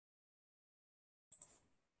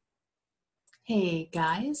Hey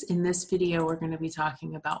guys, in this video we're going to be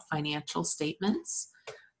talking about financial statements.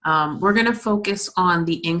 We're going to focus on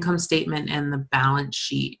the income statement and the balance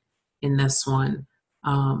sheet in this one.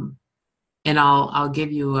 And I'll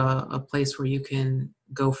give you a place where you can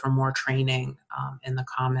go for more training in the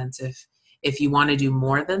comments if you want to do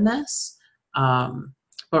more than this.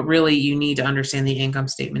 But really you need to understand the income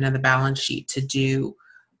statement and the balance sheet to do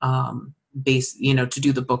to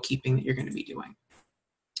do the bookkeeping that you're going to be doing.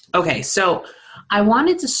 Okay, so I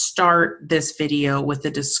wanted to start this video with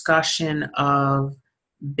a discussion of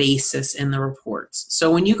basis in the reports.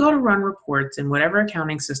 So when you go to run reports in whatever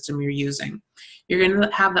accounting system you're using, you're going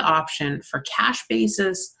to have the option for cash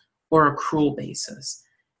basis or accrual basis.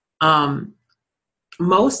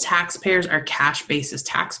 Most taxpayers are cash basis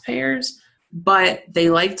taxpayers, but they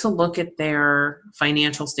like to look at their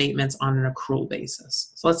financial statements on an accrual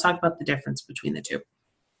basis. So let's talk about the difference between the two.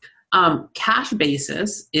 Cash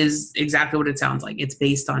basis is exactly what it sounds like. It's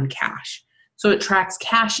based on cash. So it tracks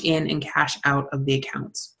cash in and cash out of the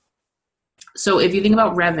accounts. So if you think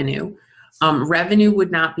about revenue, revenue would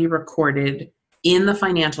not be recorded in the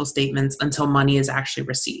financial statements until money is actually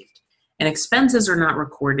received. And expenses are not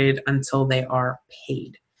recorded until they are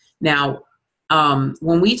paid. Now,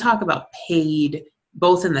 when we talk about paid,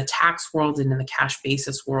 both in the tax world and in the cash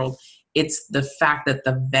basis world, it's the fact that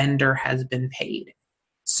the vendor has been paid.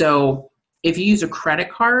 So if you use a credit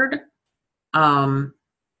card to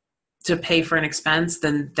pay for an expense,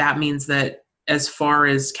 then that means that as far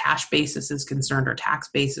as cash basis is concerned or tax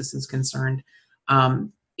basis is concerned,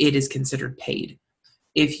 it is considered paid.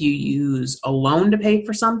 If you use a loan to pay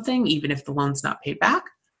for something, even if the loan's not paid back,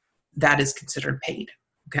 that is considered paid,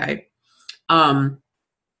 okay?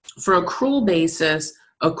 For accrual basis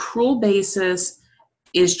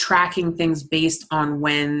is tracking things based on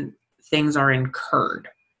when things are incurred.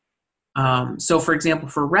 So for example,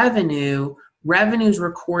 for revenue is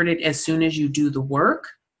recorded as soon as you do the work,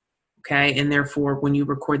 okay? And therefore, when you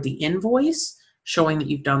record the invoice showing that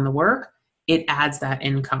you've done the work, it adds that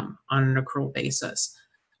income on an accrual basis.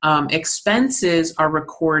 Expenses are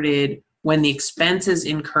recorded when the expense is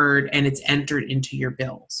incurred and it's entered into your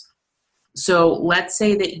bills. So let's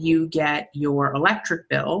say that you get your electric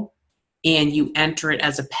bill and you enter it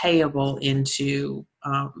as a payable into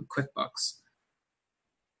QuickBooks.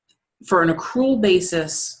 For an accrual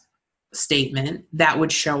basis statement, that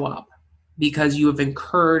would show up because you have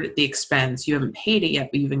incurred the expense. You haven't paid it yet,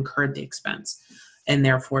 but you've incurred the expense, and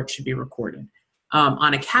therefore it should be recorded.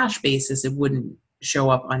 On a cash basis, it wouldn't show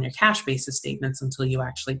up on your cash basis statements until you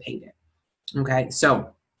actually paid it. Okay,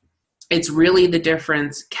 so it's really the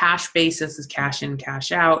difference. Cash basis is cash in,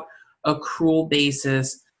 cash out. Accrual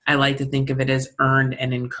basis, I like to think of it as earned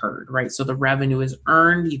and incurred, right? So the revenue is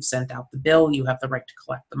earned, you've sent out the bill, you have the right to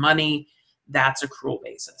collect the money. That's accrual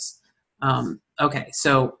basis. Okay,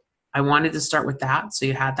 so I wanted to start with that. So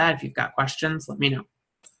you had that. If you've got questions, let me know.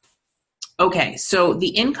 Okay, so the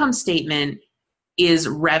income statement is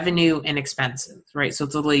revenue and expenses, right? So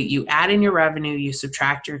it's literally you add in your revenue, you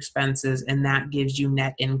subtract your expenses, and that gives you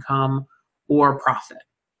net income or profit,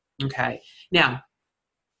 okay? Now,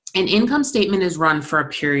 an income statement is run for a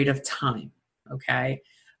period of time, okay?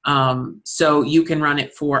 So you can run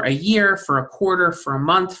it for a year, for a quarter, for a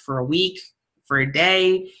month, for a week, for a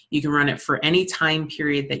day. You can run it for any time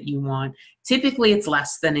period that you want. Typically, it's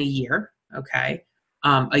less than a year, okay?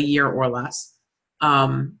 A year or less,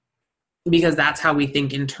 because that's how we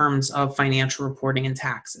think in terms of financial reporting and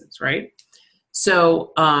taxes, right?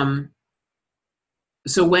 So,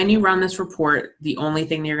 so when you run this report, the only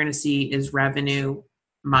thing you're going to see is revenue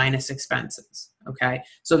minus expenses, okay?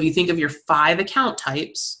 So if you think of your 5 account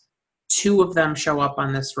types, 2 of them show up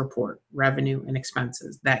on this report, revenue and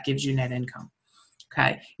expenses. That gives you net income,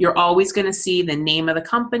 okay? You're always going to see the name of the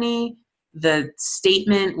company, the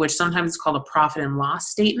statement, which sometimes is called a profit and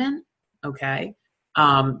loss statement, okay?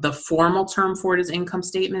 The formal term for it is income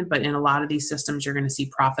statement, but in a lot of these systems, you're going to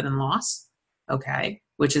see profit and loss, okay,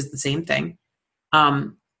 which is the same thing.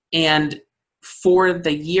 And for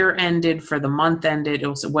the year ended, for the month ended, it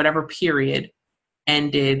was whatever period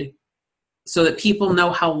ended, so that people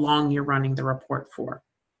know how long you're running the report for,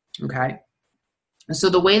 okay?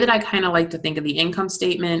 So the way that I kind of like to think of the income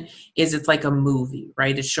statement is it's like a movie,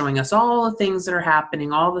 right? It's showing us all the things that are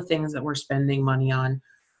happening, all the things that we're spending money on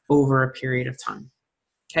over a period of time.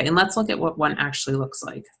 Okay, and let's look at what one actually looks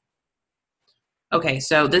like. Okay,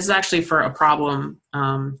 so this is actually for a problem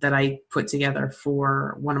that I put together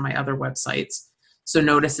for one of my other websites. So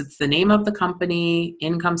notice it's the name of the company,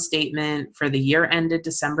 income statement for the year ended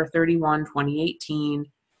December 31, 2018.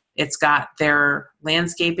 It's got their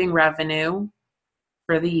landscaping revenue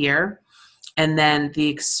for the year. and then the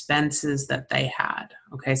expenses that they had.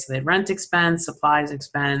 Okay, so they had rent expense, supplies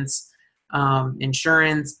expense,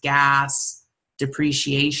 insurance, gas,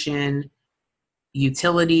 depreciation,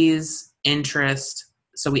 utilities, interest.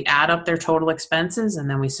 So we add up their total expenses and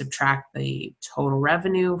then we subtract the total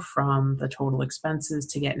revenue from the total expenses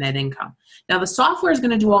to get net income. Now the software is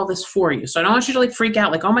going to do all this for you. So I don't want you to like freak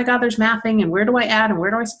out like, oh my God, there's mathing and where do I add and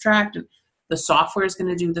where do I subtract? And the software is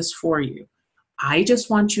going to do this for you. I just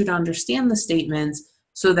want you to understand the statements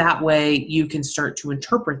so that way you can start to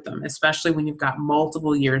interpret them, especially when you've got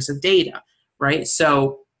multiple years of data, right?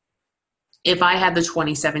 So if I had the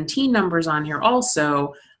 2017 numbers on here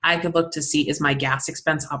also, I could look to see, is my gas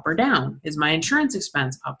expense up or down? Is my insurance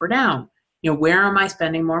expense up or down? Where am I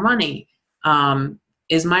spending more money?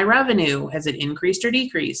 Is my revenue, has it increased or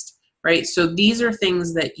decreased? Right? So these are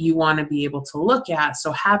things that you want to be able to look at.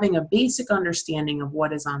 So having a basic understanding of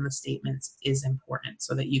what is on the statements is important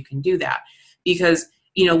so that you can do that. Because,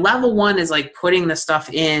 level 1 is like putting the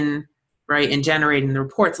stuff in, right, and generating the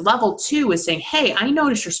reports. Level 2 is saying, hey, I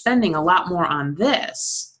noticed you're spending a lot more on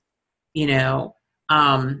this.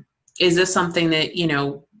 Is this something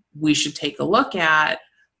that, we should take a look at?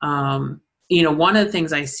 One of the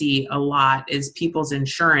things I see a lot is people's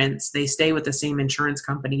insurance. They stay with the same insurance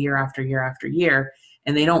company year after year after year,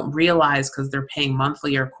 and they don't realize because they're paying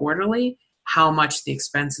monthly or quarterly how much the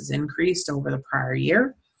expenses increased over the prior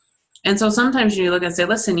year. And so sometimes you look and say,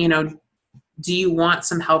 listen, do you want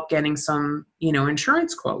some help getting some,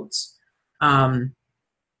 insurance quotes?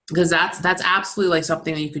 Because that's absolutely like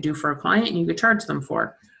something that you could do for a client and you could charge them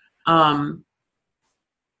for.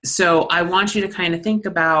 So I want you to kind of think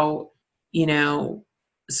about,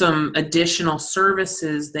 some additional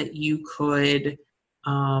services that you could,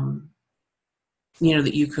 that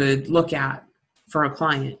you could look at for a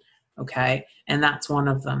client. Okay. And that's one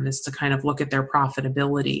of them, is to kind of look at their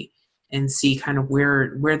profitability and see kind of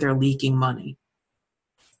where they're leaking money.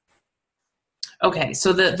 Okay.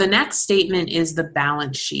 So the next statement is the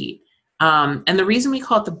balance sheet. And the reason we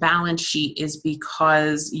call it the balance sheet is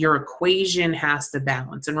because your equation has to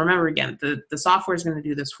balance. And remember, again, the software is going to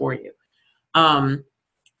do this for you.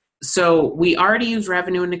 So we already use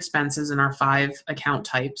revenue and expenses in our 5 account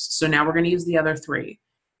types. So now we're going to use the other 3.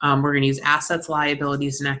 We're going to use assets,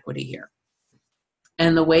 liabilities, and equity here.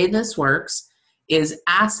 And the way this works is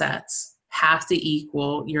assets have to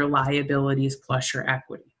equal your liabilities plus your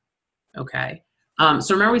equity. Okay.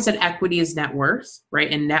 So remember we said equity is net worth,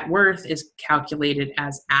 right? And net worth is calculated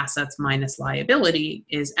as assets minus liability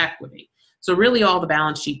is equity. So really all the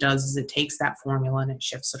balance sheet does is it takes that formula and it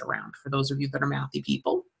shifts it around. For those of you that are mathy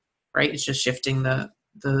people, right? It's just shifting the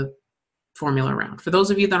formula around. For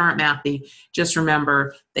those of you that aren't mathy, just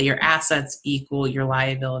remember that your assets equal your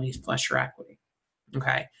liabilities plus your equity.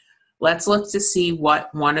 Okay. Let's look to see what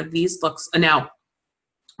one of these looks. Now,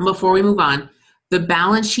 before we move on, the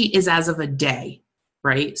balance sheet is as of a day,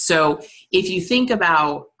 right? So if you think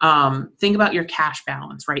about your cash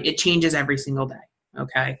balance, right? It changes every single day.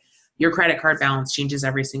 Okay. Your credit card balance changes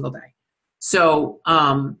every single day. So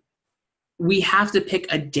we have to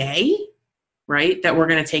pick a day, right, that we're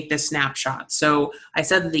going to take this snapshot. So I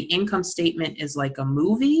said that the income statement is like a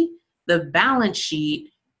movie. The balance sheet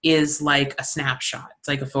is like a snapshot. It's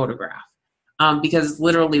like a photograph. Because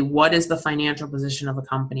literally, what is the financial position of a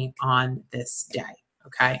company on this day?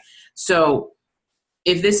 Okay. So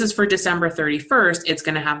if this is for December 31st, it's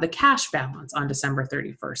going to have the cash balance on December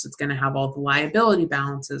 31st. It's going to have all the liability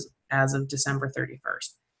balances as of December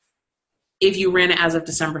 31st. If you ran it as of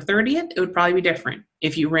December 30th, it would probably be different.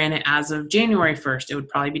 If you ran it as of January 1st, it would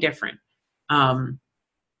probably be different. And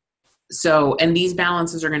these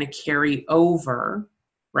balances are going to carry over,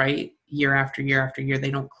 right? Year after year after year. They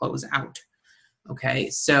don't close out. Okay.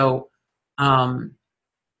 So I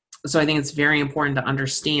think it's very important to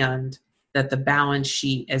understand that the balance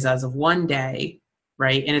sheet is as of one day,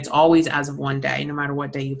 right? And it's always as of one day, no matter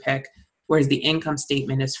what day you pick, whereas the income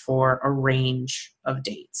statement is for a range of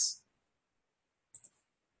dates.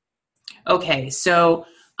 Okay, so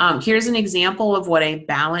here's an example of what a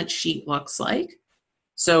balance sheet looks like.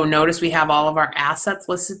 So notice we have all of our assets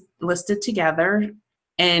listed together,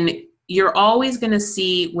 and you're always going to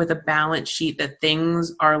see with a balance sheet that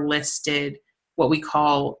things are listed what we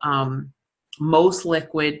call most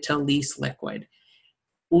liquid to least liquid.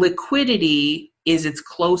 Liquidity is its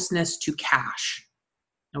closeness to cash.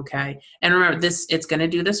 Okay. And remember this, it's going to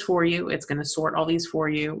do this for you. It's going to sort all these for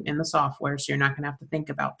you in the software. So you're not going to have to think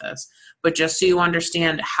about this, but just so you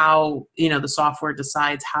understand how, the software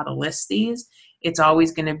decides how to list these, it's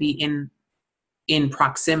always going to be in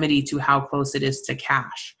proximity to how close it is to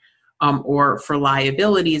cash. Or for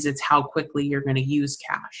liabilities, it's how quickly you're going to use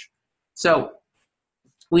cash. So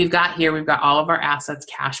we've got all of our assets,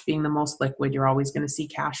 cash being the most liquid. You're always going to see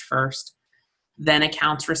cash first. Then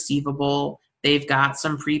accounts receivable. They've got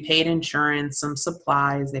some prepaid insurance, some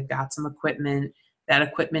supplies. They've got some equipment. That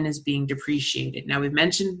equipment is being depreciated. Now, we've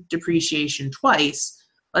mentioned depreciation twice.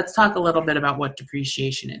 Let's talk a little bit about what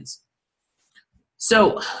depreciation is.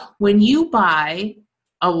 So when you buy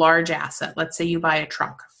a large asset, let's say you buy a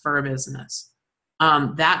truck for a business,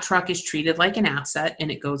 that truck is treated like an asset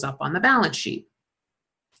and it goes up on the balance sheet.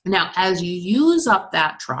 Now, as you use up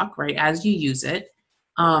that truck, right, as you use it,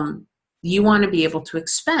 you want to be able to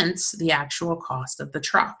expense the actual cost of the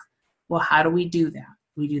truck. Well, how do we do that?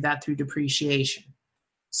 We do that through depreciation.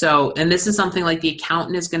 So, and this is something like the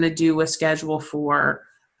accountant is going to do a schedule for,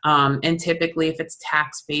 and typically if it's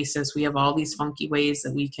tax basis, we have all these funky ways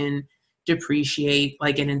that we can depreciate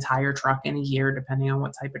like an entire truck in a year, depending on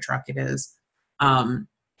what type of truck it is.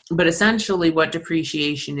 But essentially what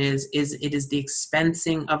depreciation is it is the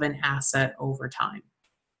expensing of an asset over time.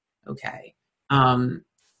 Okay.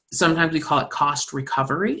 Sometimes we call it cost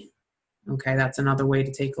recovery. Okay. That's another way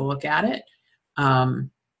to take a look at it. And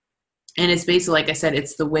it's basically, like I said,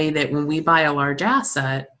 it's the way that when we buy a large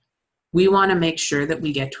asset, we want to make sure that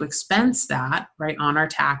we get to expense that, right, on our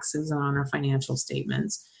taxes and on our financial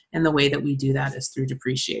statements. And the way that we do that is through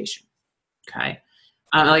depreciation. Okay.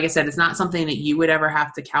 Like I said, it's not something that you would ever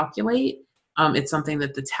have to calculate. It's something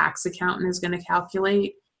that the tax accountant is going to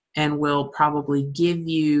calculate and will probably give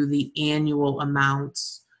you the annual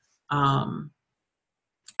amounts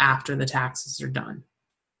after the taxes are done.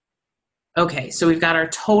 Okay, so we've got our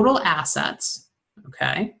total assets,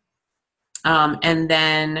 okay? And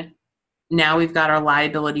then now we've got our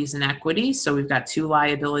liabilities and equity. So we've got two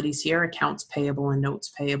liabilities here, accounts payable and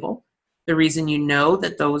notes payable. The reason you know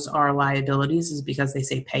that those are liabilities is because they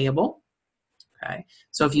say payable, okay?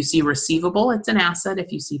 So if you see receivable, it's an asset.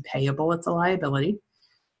 If you see payable, it's a liability.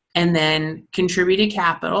 And then contributed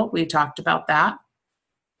capital, we talked about that.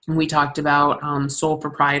 And we talked about sole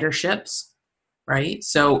proprietorships, right?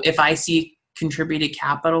 So if I see contributed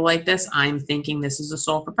capital like this, I'm thinking this is a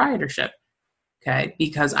sole proprietorship, okay?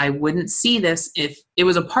 Because I wouldn't see this if it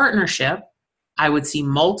was a partnership. I would see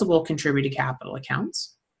multiple contributed capital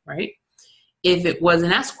accounts, right? If it was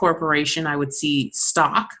an S corporation, I would see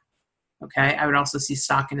stock, okay? I would also see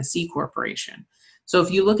stock in a C corporation. So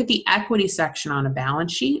if you look at the equity section on a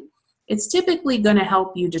balance sheet, it's typically going to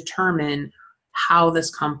help you determine how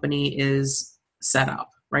this company is set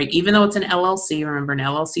up, right? Even though it's an LLC, remember an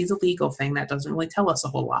LLC is a legal thing, that doesn't really tell us a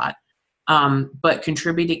whole lot. But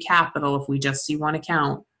contributed capital, if we just see one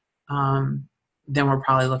account, then we're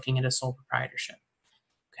probably looking at a sole proprietorship.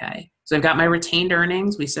 Okay, so I've got my retained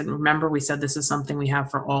earnings. We said this is something we have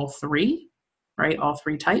for all three, right? All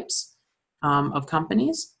three types of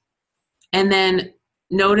companies. And then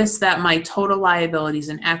notice that my total liabilities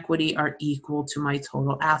and equity are equal to my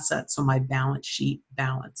total assets, so my balance sheet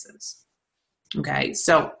balances. Okay,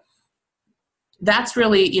 so that's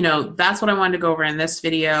really, that's what I wanted to go over in this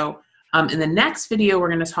video. In the next video, we're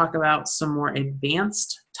going to talk about some more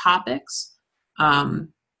advanced topics that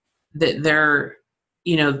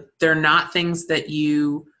they're not things that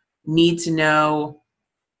you need to know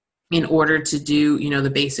in order to do, the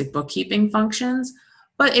basic bookkeeping functions,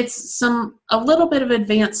 but it's a little bit of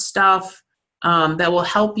advanced stuff that will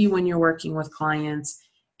help you when you're working with clients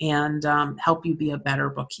and help you be a better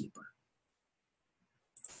bookkeeper.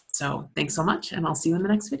 So thanks so much, and I'll see you in the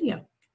next video.